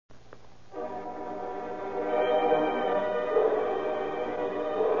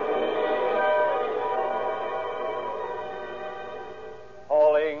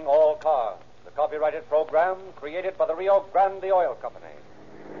program created by the Rio Grande Oil Company.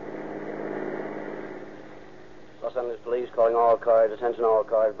 Los Angeles Police calling all cars. Attention all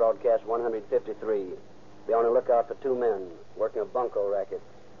cars. Broadcast 153. Be on the lookout for two men working a bunco racket.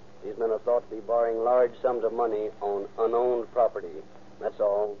 These men are thought to be borrowing large sums of money on unowned property. That's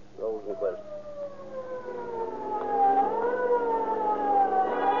all. Rosenquist.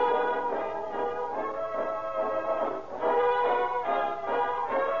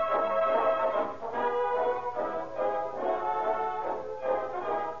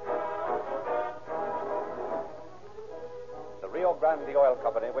 The Oil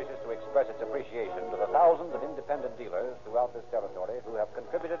Company wishes to express its appreciation to the thousands of independent dealers throughout this territory who have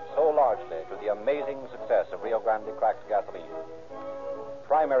contributed so largely to the amazing success of Rio Grande cracked gasoline.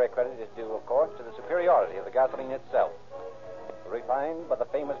 Primary credit is due, of course, to the superiority of the gasoline itself. Refined by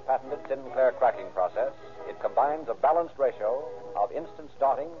the famous patented Sinclair cracking process, it combines a balanced ratio of instant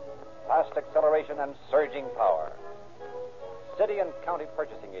starting, fast acceleration, and surging power. City and county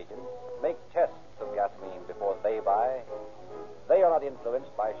purchasing agents make tests of gasoline before they buy. They are not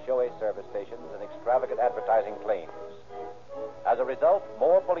influenced by showy service stations and extravagant advertising claims. As a result,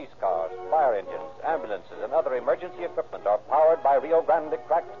 more police cars, fire engines, ambulances, and other emergency equipment are powered by Rio Grande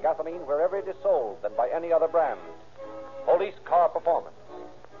cracked gasoline wherever it is sold than by any other brand. Police car performance.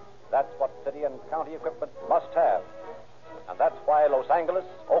 That's what city and county equipment must have. And that's why Los Angeles,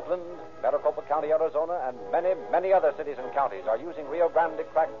 Oakland, Maricopa County, Arizona, and many, many other cities and counties are using Rio Grande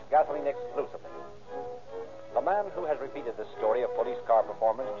cracked gasoline exclusively. The man who has repeated this story of police car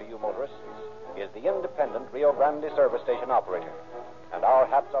performance to you motorists is the independent Rio Grande service station operator, and our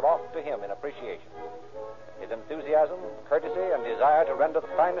hats are off to him in appreciation. His enthusiasm, courtesy, and desire to render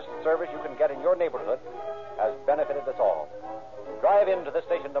the finest service you can get in your neighborhood has benefited us all. Drive into the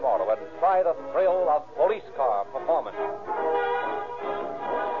station tomorrow and try the thrill of police car performance.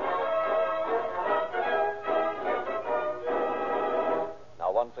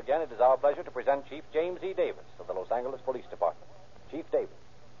 Once again, it is our pleasure to present Chief James E. Davis of the Los Angeles Police Department. Chief Davis.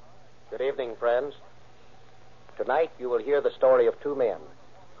 Good evening, friends. Tonight you will hear the story of two men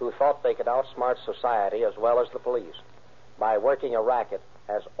who thought they could outsmart society as well as the police by working a racket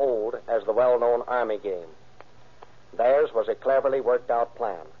as old as the well-known Army game. Theirs was a cleverly worked-out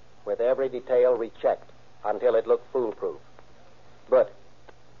plan, with every detail rechecked until it looked foolproof. But,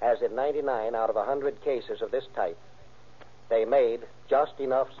 as in 99 out of 100 cases of this type, they made just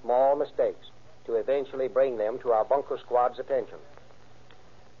enough small mistakes to eventually bring them to our bunco squad's attention.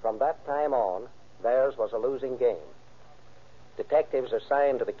 From that time on, theirs was a losing game. Detectives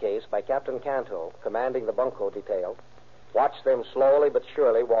assigned to the case by Captain Canto, commanding the bunco detail, watched them slowly but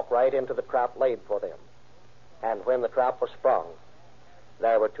surely walk right into the trap laid for them. And when the trap was sprung,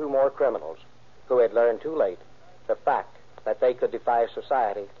 there were two more criminals who had learned too late the fact that they could defy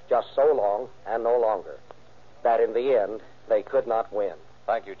society just so long and no longer, that in the end they could not win.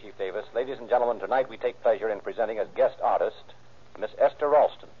 Thank you, Chief Davis. Ladies and gentlemen, tonight we take pleasure in presenting as guest artist Miss Esther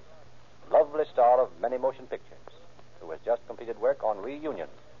Ralston, lovely star of many motion pictures, who has just completed work on Reunion,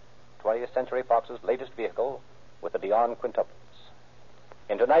 20th Century Fox's latest vehicle with the Dion quintuplets.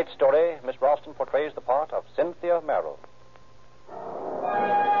 In tonight's story, Miss Ralston portrays the part of Cynthia Merrill.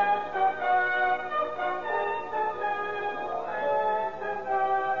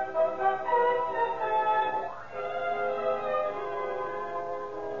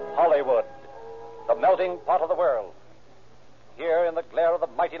 Hollywood, the melting pot of the world. Here, in the glare of the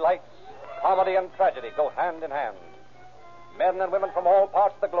mighty lights, comedy and tragedy go hand in hand. Men and women from all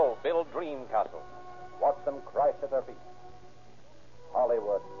parts of the globe build dream castles. Watch them crash at their feet.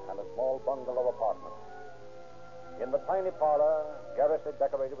 Hollywood and a small bungalow apartment. In the tiny parlor, garishly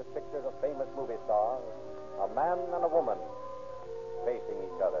decorated with pictures of famous movie stars, a man and a woman facing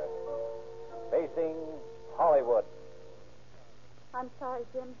each other. Facing Hollywood. I'm sorry,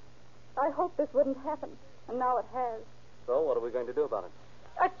 Jim. I hoped this wouldn't happen, and now it has. So, what are we going to do about it?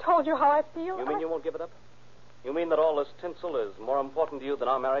 I told you how I feel. You mean you won't give it up? You mean that all this tinsel is more important to you than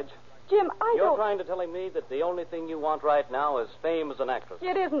our marriage? Jim, You're trying to tell me that the only thing you want right now is fame as an actress.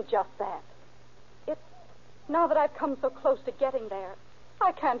 It isn't just that. It's now that I've come so close to getting there,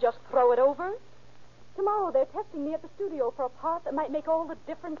 I can't just throw it over. Tomorrow they're testing me at the studio for a part that might make all the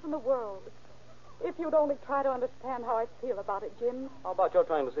difference in the world. If you'd only try to understand how I feel about it, Jim. How about your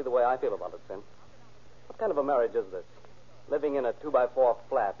trying to see the way I feel about it, Sim? What kind of a marriage is this? Living in a 2x4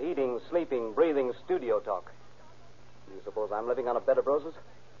 flat, eating, sleeping, breathing studio talk. You suppose I'm living on a bed of roses?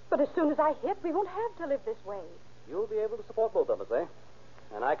 But as soon as I hit, we won't have to live this way. You'll be able to support both of us, eh?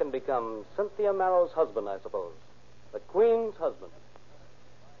 And I can become Cynthia Marrow's husband, I suppose. The Queen's husband.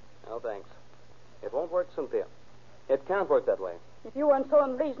 No, thanks. It won't work, Cynthia. It can't work that way. If you weren't so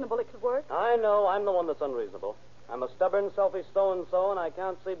unreasonable, it could work. I know. I'm the one that's unreasonable. I'm a stubborn, selfish so-and-so, and I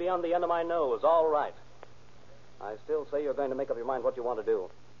can't see beyond the end of my nose. All right. I still say you're going to make up your mind what you want to do.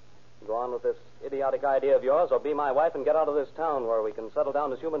 Go on with this idiotic idea of yours, or be my wife and get out of this town where we can settle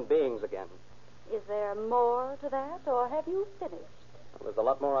down as human beings again. Is there more to that, or have you finished? Well, there's a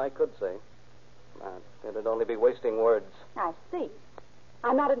lot more I could say. It'd only be wasting words. I see.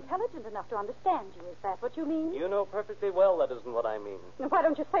 I'm not intelligent enough to understand you. Is that what you mean? You know perfectly well that isn't what I mean. Then why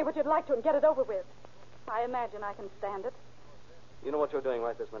don't you say what you'd like to and get it over with? I imagine I can stand it. You know what you're doing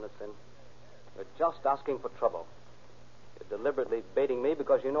right this minute, Sin? You're just asking for trouble. You're deliberately baiting me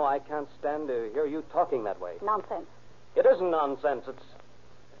because you know I can't stand to hear you talking that way. Nonsense. It isn't nonsense. It's...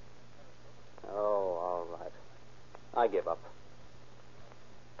 Oh, all right. I give up.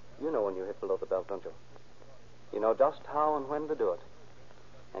 You know when you hit below the belt, don't you? You know just how and when to do it.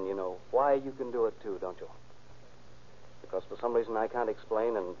 And you know why you can do it, too, don't you? Because for some reason I can't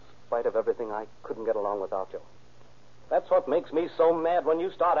explain, in spite of everything, I couldn't get along without you. That's what makes me so mad when you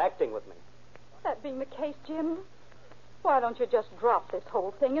start acting with me. That being the case, Jim, why don't you just drop this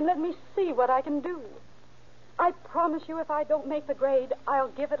whole thing and let me see what I can do? I promise you if I don't make the grade, I'll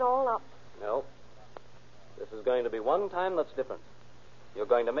give it all up. No. This is going to be one time that's different. You're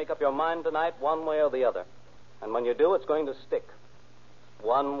going to make up your mind tonight one way or the other. And when you do, it's going to stick.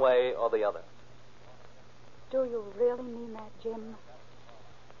 One way or the other. Do you really mean that, Jim?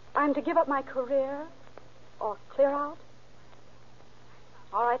 I'm to give up my career or clear out?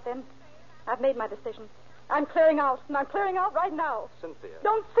 All right, then. I've made my decision. I'm clearing out, and I'm clearing out right now. Cynthia.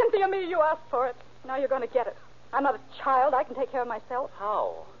 Don't Cynthia me. You asked for it. Now you're going to get it. I'm not a child. I can take care of myself.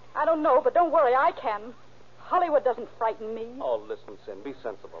 How? I don't know, but don't worry. I can. Hollywood doesn't frighten me. Oh, listen, Sin. Be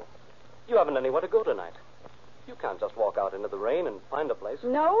sensible. You haven't anywhere to go tonight. You can't just walk out into the rain and find a place.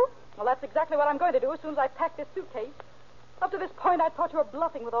 No? Well, that's exactly what I'm going to do as soon as I pack this suitcase. Up to this point, I thought you were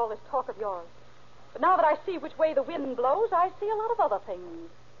bluffing with all this talk of yours. But now that I see which way the wind blows, I see a lot of other things.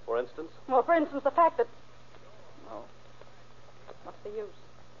 For instance? Well, for instance, the fact that... Oh, what's the use?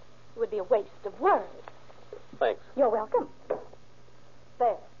 It would be a waste of words. Thanks. You're welcome.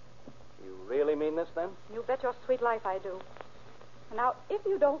 There. You really mean this, then? You bet your sweet life I do. And now, if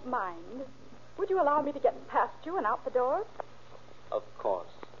you don't mind, would you allow me to get past you and out the door? Of course.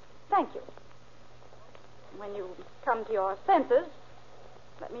 Thank you. When you come to your senses,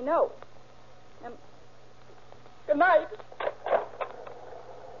 let me know. Good night.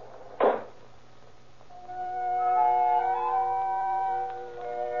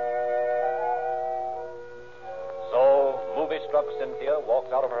 So, movie-struck Cynthia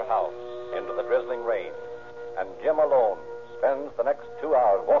walks out of her house into the drizzling rain, and Jim alone spends the next 2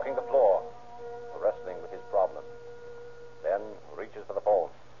 hours walking the floor, wrestling with his problem. Then reaches for the phone,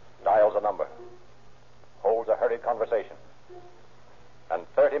 dials a number, holds a hurried conversation, and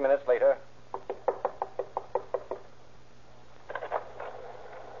 30 minutes later...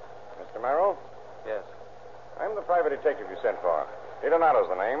 Mr. Merrill? Yes. I'm the private detective you sent for. Donato's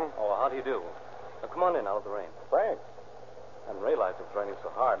the name. Oh, how do you do? Now, come on in out of the rain. Thanks. I hadn't realized it was raining so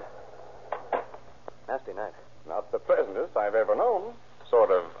hard. Nasty night. Not the pleasantest I've ever known.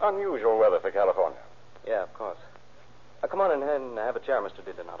 Sort of unusual weather for California. Yeah, of course. Now, come on in and have a chair, Mr.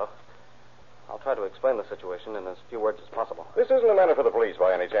 Donato. I'll try to explain the situation in as few words as possible. This isn't a matter for the police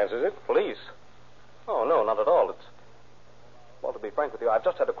by any chance, is it? Police? Oh, no, not at all. It's... Well, to be frank with you, I've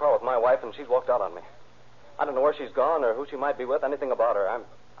just had a quarrel with my wife, and she's walked out on me. I don't know where she's gone or who she might be with, anything about her. I'm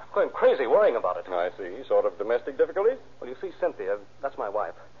going crazy worrying about it. I see. Sort of domestic difficulties? Well, you see, Cynthia, that's my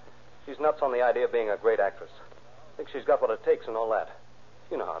wife. She's nuts on the idea of being a great actress. Thinks she's got what it takes and all that.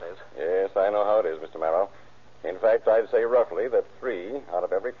 You know how it is. Yes, I know how it is, Mr. Merrill. In fact, I'd say roughly that 3 out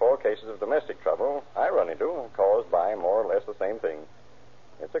of every 4 cases of domestic trouble I run into are caused by more or less the same thing.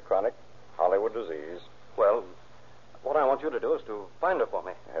 It's a chronic Hollywood disease. Well, what I want you to do is to find her for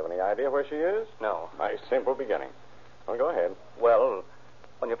me. Have any idea where she is? No. Nice, simple beginning. Well, go ahead. Well,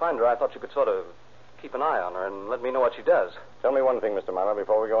 when you find her, I thought you could sort of keep an eye on her and let me know what she does. Tell me one thing, Mr. Merrill,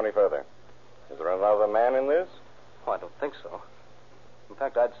 before we go any further. Is there another man in this? Oh, I don't think so. In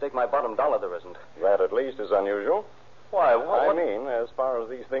fact, I'd stake my bottom dollar there isn't. That at least is unusual. Why, I mean, as far as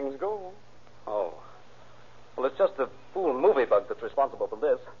these things go. Oh. Well, it's just the fool movie bug that's responsible for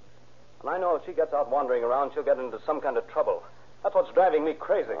this. And I know if she gets out wandering around, she'll get into some kind of trouble. That's what's driving me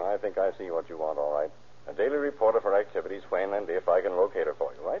crazy. I think I see what you want, all right. A daily report of her activities when and if I can locate her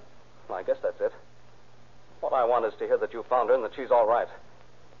for you, right? Well, I guess that's it. What I want is to hear that you found her and that she's all right.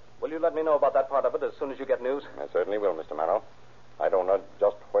 Will you let me know about that part of it as soon as you get news? I certainly will, Mr. Merrill. I don't know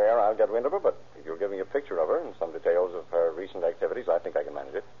just where I'll get wind of her, but if you'll give me a picture of her and some details of her recent activities, I think I can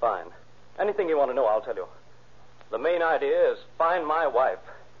manage it. Fine. Anything you want to know, I'll tell you. The main idea is find my wife.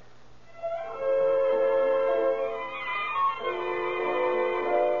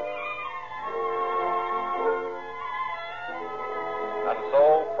 And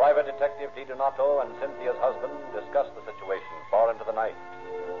so, Private Detective DiDonato and Cynthia's husband discussed the situation far into the night.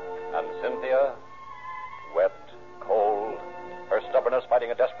 And Cynthia, wet, cold, her stubbornness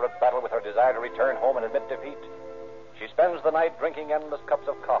fighting a desperate battle with her desire to return home and admit defeat, she spends the night drinking endless cups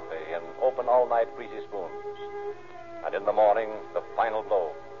of coffee and open all-night greasy spoons. And in the morning, the final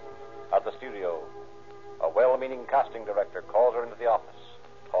blow. At the studio, a well-meaning casting director calls her into the office,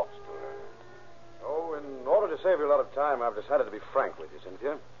 talks to her. Oh, in order to save you a lot of time, I've decided to be frank with you,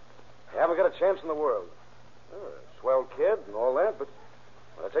 Cynthia. You haven't got a chance in the world. You're a swell kid and all that, but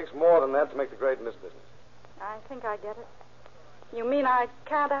it takes more than that to make the grade in this business. I think I get it. You mean I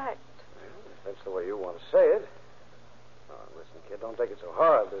can't act? Well, if that's the way you want to say it. Oh, listen, kid, don't take it so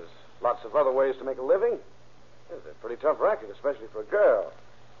hard. There's lots of other ways to make a living. It's a pretty tough racket, especially for a girl.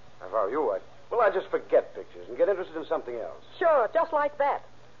 If I were you, I'd just forget pictures and get interested in something else. Sure, just like that.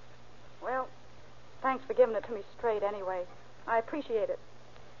 Well, thanks for giving it to me straight anyway. I appreciate it.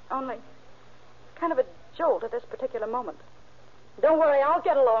 Only, kind of a jolt at this particular moment. Don't worry, I'll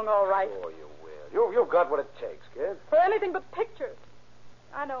get along all right. Oh, you will. You've got what it takes, kid. For anything but pictures.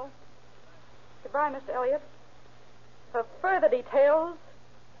 I know. Goodbye, Mr. Elliot. For further details,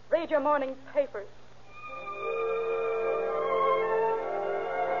 read your morning's papers.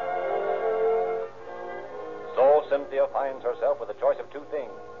 So Cynthia finds herself with a choice of two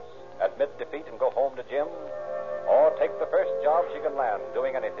things: admit defeat and go home to Jim, or take the first job she can land,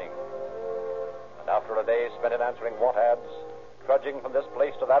 doing anything. And after a day spent in answering want ads, trudging from this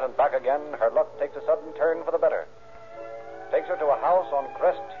place to that and back again, her luck takes a sudden turn for the better. Takes her to a house on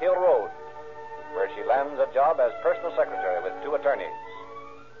Crest Hill Road, where she lands a job as personal secretary with two attorneys.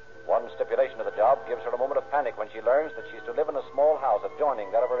 One stipulation of the job gives her a moment of panic when she learns that she's to live in a small house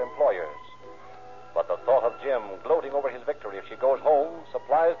adjoining that of her employers. But the thought of Jim gloating over his victory if she goes home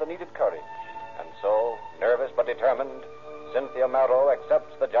supplies the needed courage. And so, nervous but determined, Cynthia Marrow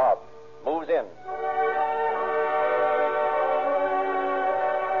accepts the job, moves in.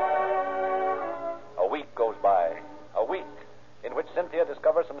 A week goes by. A week in which Cynthia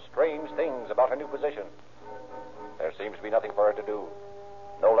discovers some strange things about her new position. There seems to be nothing for her to do.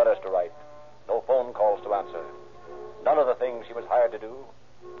 No letters to write. No phone calls to answer. None of the things she was hired to do.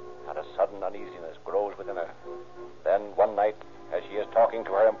 And a sudden uneasiness grows within her. Then, one night, as she is talking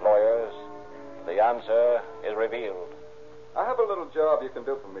to her employers, the answer is revealed. I have a little job you can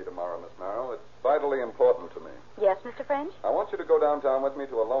do for me tomorrow, Miss Merrill. It's vitally important to me. Yes, Mr. French? I want you to go downtown with me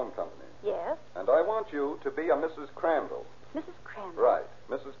to a loan company. Yes. And I want you to be a Mrs. Crandall. Mrs. Crandall? Right,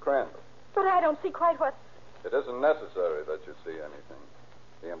 Mrs. Crandall. But I don't see quite what... It isn't necessary that you see anything.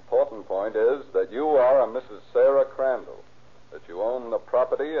 The important point is that you are a Mrs. Sarah Crandall, that you own the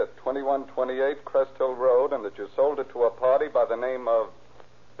property at 2128 Crest Hill Road, and that you sold it to a party by the name of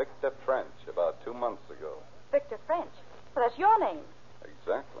Victor French about 2 months ago. Victor French? Well, that's your name.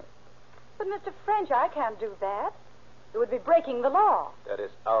 Exactly. But, Mr. French, I can't do that. It would be breaking the law. That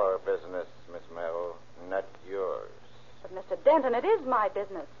is our business, Miss Merrill, not yours. But, Mr. Denton, it is my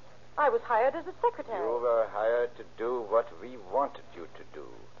business. I was hired as a secretary. You were hired to do what we wanted you to do.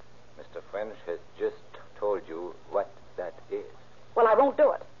 Mr. French has just told you what that is. Well, I won't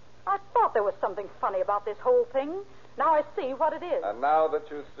do it. I thought there was something funny about this whole thing. Now I see what it is. And now that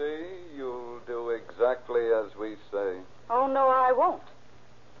you see, you'll do exactly as we say. Oh, no, I won't.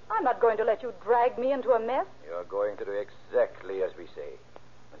 I'm not going to let you drag me into a mess. You're going to do exactly as we say.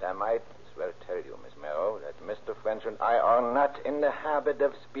 But I might as well tell you, Miss Merrill, that Mr. French and I are not in the habit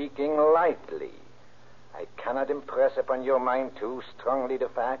of speaking lightly. I cannot impress upon your mind too strongly the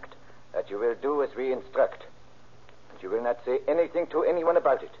fact that you will do as we instruct. And you will not say anything to anyone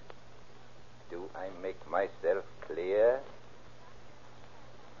about it. Do I make myself clear?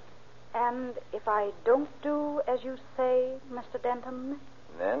 And if I don't do as you say, Mr. Denton?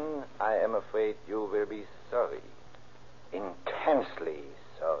 Then I am afraid you will be sorry. Intensely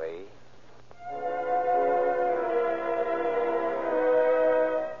sorry.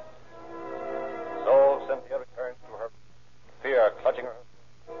 So Cynthia returns to her fear clutching her.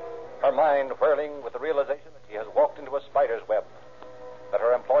 Her mind whirling with the realization that she has walked into a spider's web. That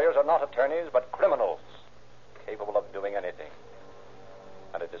her employers are not attorneys, but criminals, capable of doing anything.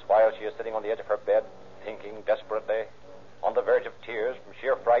 And it is while she is sitting on the edge of her bed, thinking desperately, on the verge of tears from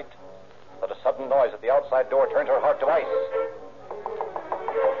sheer fright, that a sudden noise at the outside door turns her heart to ice.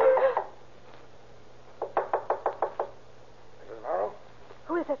 Mrs. Morrow?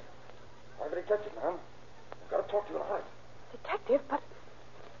 Who is it? I'm the detective, ma'am. I've got to talk to you in a hurry. Detective, but...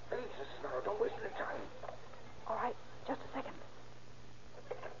 Please, Mrs. Morrow, don't waste any time. All right, just a second.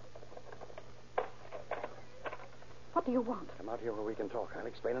 What do you want? Come out here where we can talk. I'll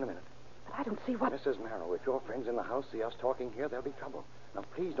explain in a minute. But I don't see what... Mrs. Marrow, if your friends in the house see us talking here, there'll be trouble. Now,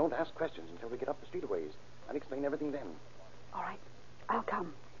 please don't ask questions until we get up the street a ways. I'll explain everything then. All right, I'll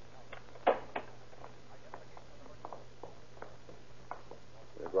come.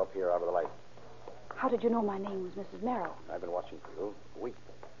 We'll go up here out of the light. How did you know my name was Mrs. Merrill? I've been watching for you a week.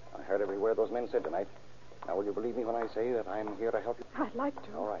 I heard every word those men said tonight. Now, will you believe me when I say that I'm here to help you? I'd like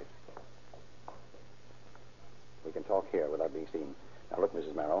to. All right. We can talk here without being seen. Now, look,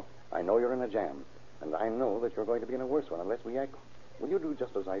 Mrs. Marrow, I know you're in a jam, and I know that you're going to be in a worse one unless we act. Will you do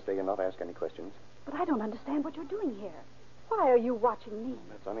just as I say and not ask any questions? But I don't understand what you're doing here. Why are you watching me?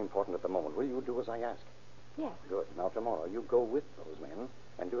 That's unimportant at the moment. Will you do as I ask? Yes. Good. Now, tomorrow, you go with those men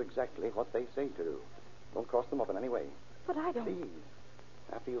and do exactly what they say to do. Don't cross them up in any way. But I don't... Please.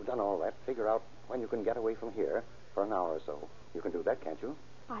 After you've done all that, figure out when you can get away from here for an hour or so. You can do that, can't you?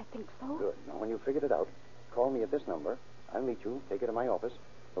 I think so. Good. Now, when you've figured it out, call me at this number. I'll meet you, take you to my office,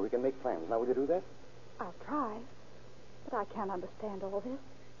 where we can make plans. Now, will you do that? I'll try. But I can't understand all this.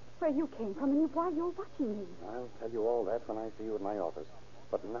 Where you came from and why you're watching me. I'll tell you all that when I see you at my office.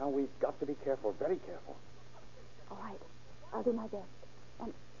 But now we've got to be careful, very careful. All right. I'll do my best.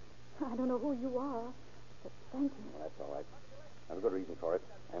 And I don't know who you are, but thank you. Well, that's all right. I've a good reason for it.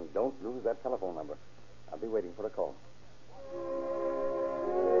 And don't lose that telephone number. I'll be waiting for a call.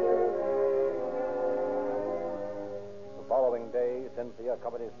 The following day, Cynthia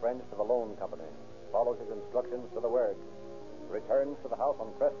accompanies French to the loan company, follows his instructions to the word, returns to the house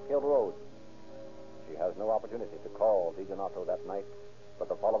on Crest Hill Road. She has no opportunity to call DiDonato that night, but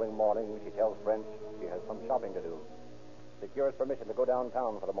the following morning she tells French she has some shopping to do, secures permission to go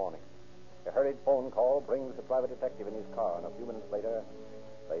downtown for the morning. A hurried phone call brings the private detective in his car, and a few minutes later,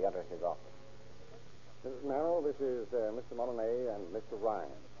 they enter his office. Mrs. Merrill, this is Mr. Molyneux and Mr. Ryan.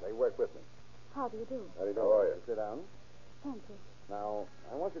 They work with me. How do you do? How do you do? How are you? Sit down. Thank you. Now,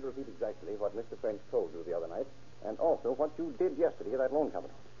 I want you to repeat exactly what Mr. French told you the other night, and also what you did yesterday at that loan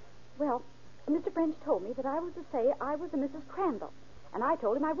company. Well, Mr. French told me that I was to say I was a Mrs. Crandall, and I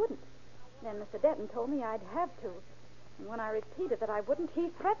told him I wouldn't. Then Mr. Denton told me I'd have to. And when I repeated that I wouldn't, he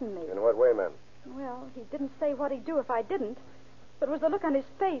threatened me. In what way, ma'am? Well, he didn't say what he'd do if I didn't, but it was the look on his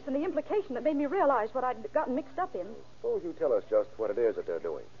face and the implication that made me realize what I'd gotten mixed up in. Suppose you tell us just what it is that they're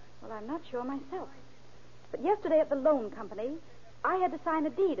doing. Well, I'm not sure myself. But yesterday at the loan company, I had to sign a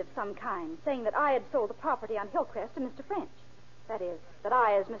deed of some kind, saying that I had sold the property on Hillcrest to Mr. French. That is, that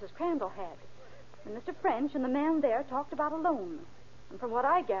I, as Mrs. Crandall, had. And Mr. French and the man there talked about a loan. And from what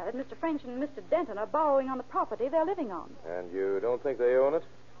I gathered, Mr. French and Mr. Denton are borrowing on the property they're living on. And you don't think they own it?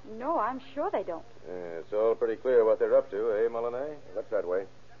 No, I'm sure they don't. It's all pretty clear what they're up to, eh, Molyneux? Looks that way.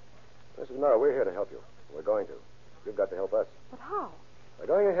 Mrs. Merrill, we're here to help you. We're going to. You've got to help us. But how? By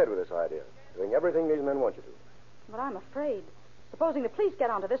going ahead with this idea. Doing everything these men want you to. But I'm afraid. Supposing the police get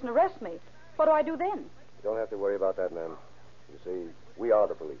onto this and arrest me, what do I do then? You don't have to worry about that, ma'am. You see, we are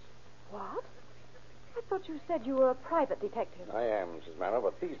the police. What? I thought you said you were a private detective. I am, Mrs. Marrow,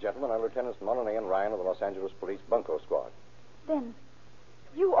 but these gentlemen are Lieutenants Molyneux and Ryan of the Los Angeles Police Bunco Squad. Then,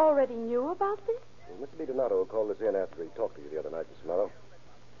 you already knew about this? Well, Mr. DiDonato called us in after he talked to you the other night, Miss Merrill.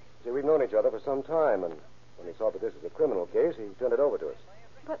 See, we've known each other for some time, and when he saw that this was a criminal case, he turned it over to us.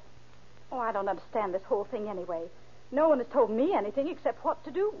 But, I don't understand this whole thing anyway. No one has told me anything except what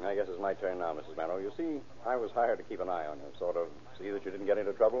to do. I guess it's my turn now, Mrs. Marrow. You see, I was hired to keep an eye on you, sort of see that you didn't get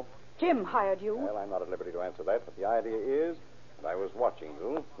into trouble. Jim hired you. Well, I'm not at liberty to answer that, but the idea is that I was watching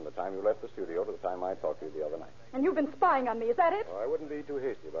you from the time you left the studio to the time I talked to you the other night. And you've been spying on me, is that it? Well, I wouldn't be too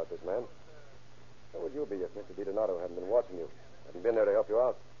hasty about this, man. How would you be if Mr. DiDonato hadn't been watching you? Hadn't been there to help you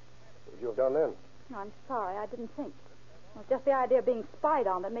out? What would you have done then? No, I'm sorry, I didn't think. It was just the idea of being spied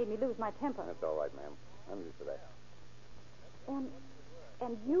on that made me lose my temper. That's all right, ma'am. I'm used to that.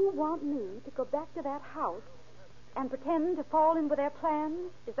 And you want me to go back to that house and pretend to fall in with their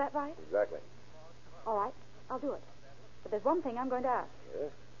plans? Is that right? Exactly. All right, I'll do it. But there's one thing I'm going to ask.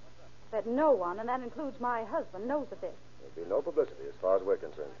 Yes? That no one, and that includes my husband, knows of this. There'll be no publicity as far as we're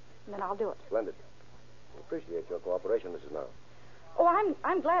concerned. And then I'll do it. Splendid. We appreciate your cooperation, Mrs. Merrill. Oh,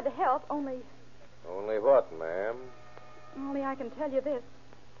 I'm glad to help, only Only what, ma'am? I can tell you this.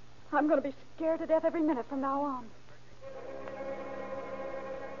 I'm going to be scared to death every minute from now on.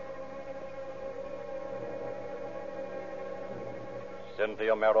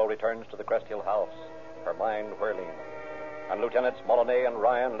 Cynthia Merrill returns to the Crest Hill house, her mind whirling. And Lieutenants Molyneux and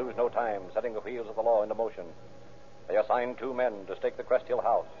Ryan lose no time setting the wheels of the law into motion. They assign 2 men to stake the Crest Hill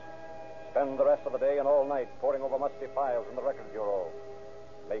house, spend the rest of the day and all night poring over musty files in the Record Bureau,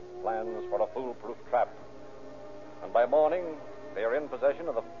 make plans for a foolproof trap And by morning, they are in possession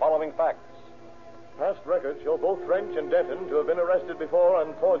of the following facts. Past records show both French and Denton to have been arrested before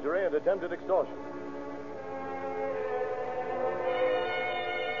on forgery and attempted extortion.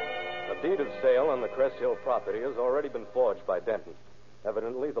 The deed of sale on the Crest Hill property has already been forged by Denton.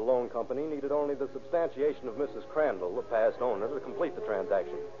 Evidently, the loan company needed only the substantiation of Mrs. Crandall, the past owner, to complete the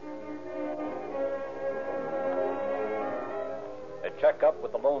transaction. A checkup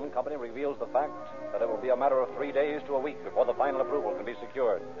with the loan company reveals the fact that it will be a matter of 3 days to a week before the final approval can be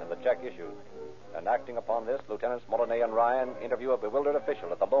secured and the check issued. And acting upon this, Lieutenants Molyneux and Ryan interview a bewildered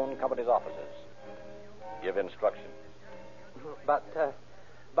official at the loan company's offices. Give instruction.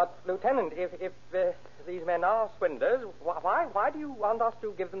 But, Lieutenant, if these men are swindlers, why do you want us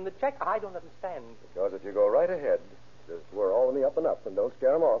to give them the check? I don't understand. Because if you go right ahead, just we're all in the up and up, and don't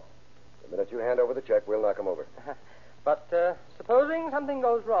scare them off. The minute you hand over the check, we'll knock them over. But supposing something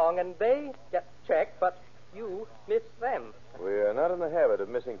goes wrong and they get the check, but you miss them. We're not in the habit of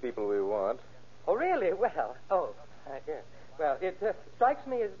missing people we want. Oh, really? Well, yes. Well, it strikes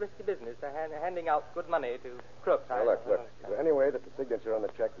me as risky business, handing out good money to crooks. Now, look. Is there any way that the signature on the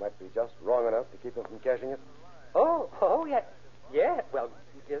check might be just wrong enough to keep them from cashing it? Oh, yeah. Yeah, well,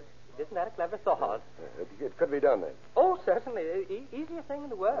 isn't that a clever thought? It could be done, then. Oh, certainly. Easiest thing in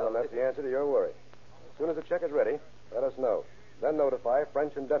the world. Well, that's the answer to your worry. As soon as the check is ready, let us know. Then notify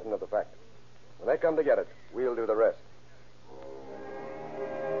French and Denton of the fact. When they come to get it, we'll do the rest.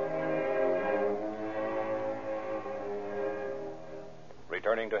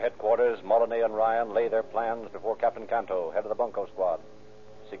 Returning to headquarters, Molyneux and Ryan lay their plans before Captain Canto, head of the bunco squad.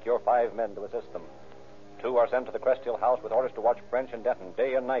 Secure 5 men to assist them. 2 are sent to the Crest Hill house with orders to watch French and Denton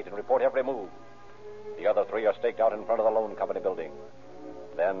day and night and report every move. The other 3 are staked out in front of the loan company building.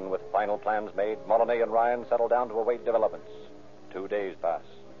 Then, with final plans made, Molyneux and Ryan settle down to await developments. 2 days pass.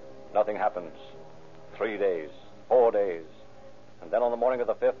 Nothing happens. 3 days. 4 days. And then on the morning of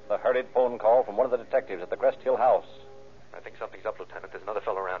the 5th, a hurried phone call from one of the detectives at the Crest Hill house. I think something's up, Lieutenant. There's another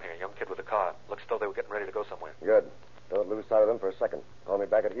fellow around here, a young kid with a car. Looks as though they were getting ready to go somewhere. Good. Don't lose sight of them for a second. Call me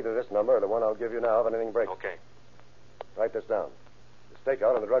back at either this number or the one I'll give you now if anything breaks. Okay. Write this down. The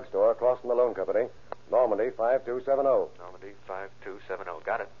stakeout in the drugstore across from the loan company. Normandy 5270. Normandy 5270.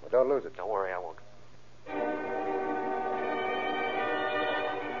 Got it. Well, don't lose it. Don't worry, I won't.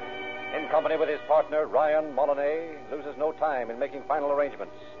 In company with his partner, Ryan Molyneux, loses no time in making final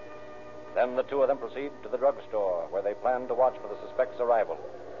arrangements. Then the 2 of them proceed to the drugstore, where they plan to watch for the suspect's arrival.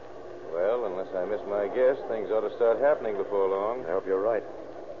 Well, unless I miss my guess, things ought to start happening before long. I hope you're right.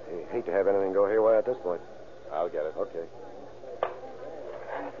 I hate to have anything go haywire at this point. I'll get it. Okay.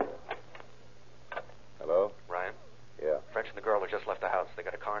 Hello? Ryan? Yeah. French and the girl have just left the house. They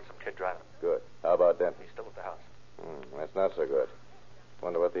got a car and some kid driving. Good. How about Denton? He's still at the house. That's not so good.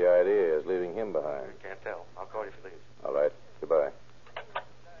 Wonder what the idea is, leaving him behind. Can't tell. I'll call you if he leaves. All right. Goodbye.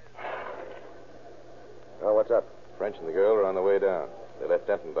 Oh, what's up? French and the girl are on the way down. They left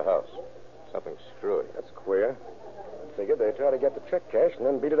Denton at the house. Something screwy. That's queer. I figured they'd try to get the check cashed and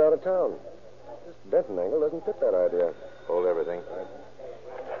then beat it out of town. This Denton angle doesn't fit that idea. Hold everything.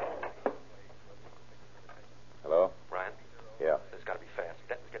 Right. Hello? Ryan? Yeah. This has got to be fast.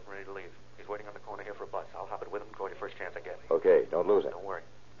 Denton's getting ready to leave. He's waiting on the corner here for a bus. I'll hop it with him and call you first chance I get. Okay, don't lose it. Don't worry.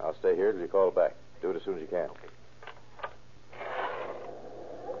 I'll stay here till you call back. Do it as soon as you can. Okay.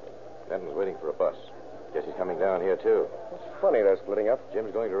 Denton's waiting for a bus. Guess he's coming down here, too. It's funny they're splitting up.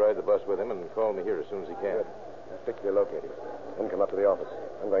 Jim's going to ride the bus with him and call me here as soon as he can. Good. I'll stick to your locating. Then come up to the office.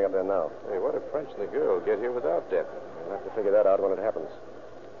 I'm going up there now. Hey, what if French and the girl get here without Denton? We'll have to figure that out when it happens.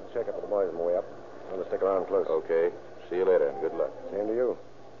 I'll check up with the boys on the way up. I'm going to stick around close. Okay. See you later, and good luck. Same to you.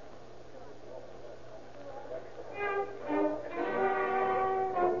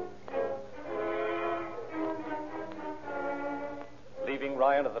 Leaving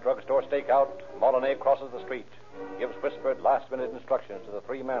Ryan at the drugstore stakeout, Molyneux crosses the street, gives whispered last-minute instructions to the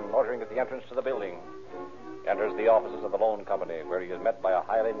 3 men loitering at the entrance to the building, enters the offices of the loan company, where he is met by a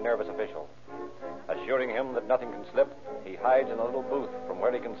highly nervous official. Assuring him that nothing can slip, he hides in a little booth from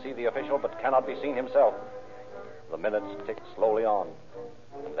where he can see the official but cannot be seen himself. The minutes tick slowly on,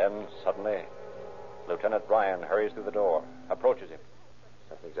 and then, suddenly, Lieutenant Ryan hurries through the door, approaches him.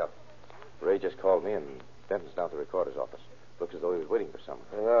 Something's up. Ray just called me, and Denton's down at the recorder's office. Looks as though he was waiting for someone.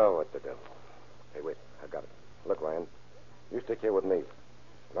 Oh, what the devil. Hey, wait. I've got it. Look, Ryan, you stick here with me.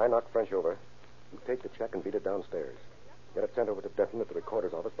 When I knock French over, you take the check and beat it downstairs. Get it sent over to Denton at the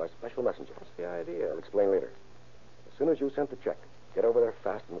recorder's office by special messenger. That's the idea. I'll explain later. As soon as you send the check, get over there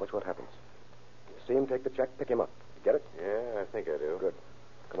fast and watch what happens. You see him take the check, pick him up. Get it? Yeah, I think I do. Good.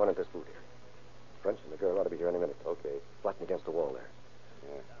 Come on into this booth here. French and the girl ought to be here any minute. Okay. Flatten against the wall there.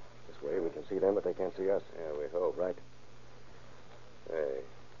 Yeah. This way we can see them, but they can't see us. Yeah, we hope. Right.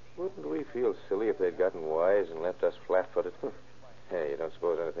 smart and wise and left us flat-footed. Hey, you don't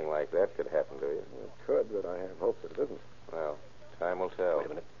suppose anything like that could happen to you? It could, but I have hope that it isn't. Well, time will tell. Wait a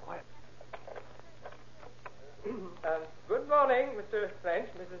minute. Quiet. Good morning, Mr. French,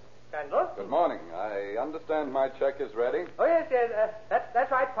 Mrs. Crandall. Good morning. I understand my check is ready. Oh, yes.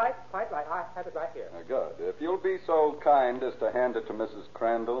 That's right. Quite right. I have it right here. Good. If you'll be so kind as to hand it to Mrs.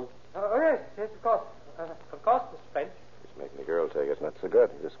 Crandall. Oh, yes, of course. Of course, Mr. French. Just making the girl take it. Not so good.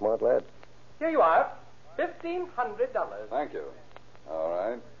 He's a smart lad. Here you are. $1,500. Thank you. All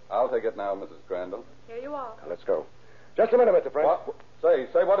right. I'll take it now, Mrs. Crandall. Here you are. Now, let's go. Just a minute, Mr. French. What?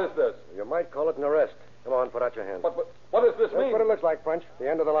 Say, what is this? You might call it an arrest. Come on, put out your hand. What does this That's mean? what it looks like, French. The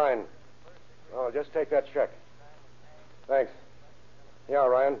end of the line. Oh, just take that check. Thanks. Yeah,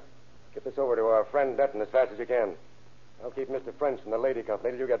 Ryan. Get this over to our friend Denton as fast as you can. I'll keep Mr. French and the lady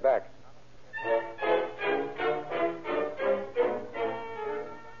company till you get back.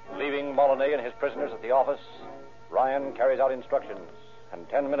 Leaving Molyneux and his prisoners at the office, Ryan carries out instructions, and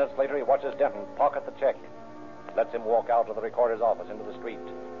 10 minutes later he watches Denton pocket the check, lets him walk out of the recorder's office into the street,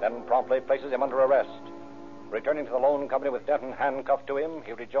 then promptly places him under arrest. Returning to the loan company with Denton handcuffed to him,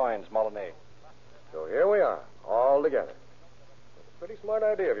 he rejoins Molyneux. So here we are, all together. That's a pretty smart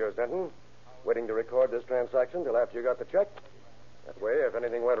idea of yours, Denton. Waiting to record this transaction till after you got the check. That way, if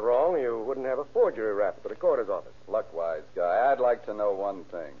anything went wrong, you wouldn't have a forgery rap at the recorder's office. Luck-wise, Guy, I'd like to know one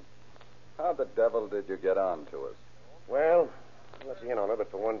thing. How the devil did you get on to us? Well, I'll let you in on it,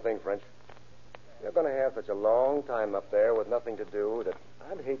 but for one thing, French, you're going to have such a long time up there with nothing to do that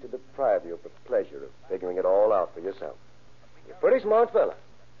I'd hate to deprive you of the pleasure of figuring it all out for yourself. You're a pretty smart fella.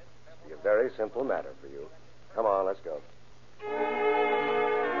 It'll be a very simple matter for you. Come on, let's go.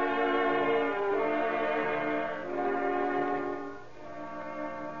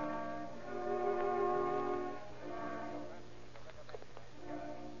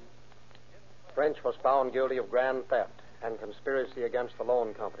 French was found guilty of grand theft and conspiracy against the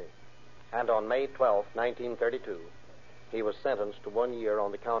loan company. And on May 12, 1932, he was sentenced to 1 year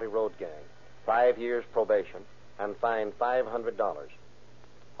on the county road gang, 5 years probation, and fined $500.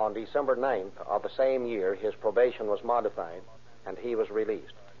 On December 9th of the same year, his probation was modified, and he was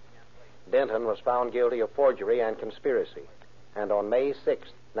released. Denton was found guilty of forgery and conspiracy, and on May 6,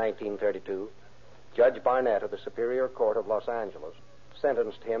 1932, Judge Barnett of the Superior Court of Los Angeles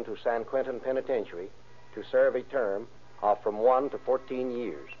sentenced him to San Quentin Penitentiary to serve a term of from 1 to 14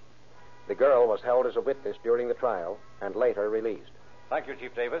 years. The girl was held as a witness during the trial and later released. Thank you,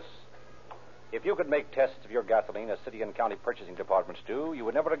 Chief Davis. If you could make tests of your gasoline as city and county purchasing departments do, you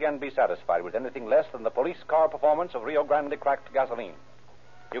would never again be satisfied with anything less than the police car performance of Rio Grande cracked gasoline.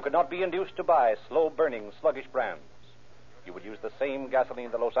 You could not be induced to buy slow-burning, sluggish brands. You would use the same gasoline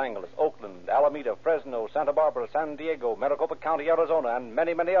that Los Angeles, Oakland, Alameda, Fresno, Santa Barbara, San Diego, Maricopa County, Arizona, and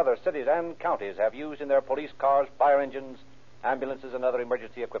many, many other cities and counties have used in their police cars, fire engines, ambulances, and other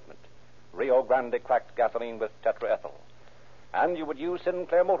emergency equipment. Rio Grande cracked gasoline with tetraethyl. And you would use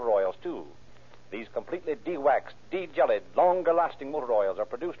Sinclair motor oils, too. These completely de-waxed, de-jellied, longer-lasting motor oils are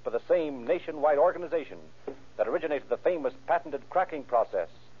produced by the same nationwide organization that originated the famous patented cracking process,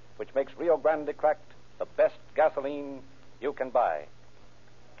 which makes Rio Grande cracked the best gasoline you can buy.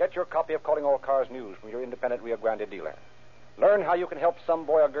 Get your copy of Calling All Cars News from your independent Rio Grande dealer. Learn how you can help some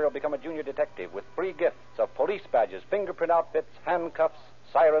boy or girl become a junior detective with free gifts of police badges, fingerprint outfits, handcuffs,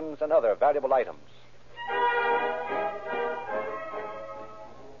 sirens, and other valuable items.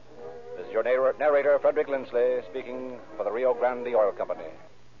 This is your narrator, Frederick Lindsley, speaking for the Rio Grande Oil Company.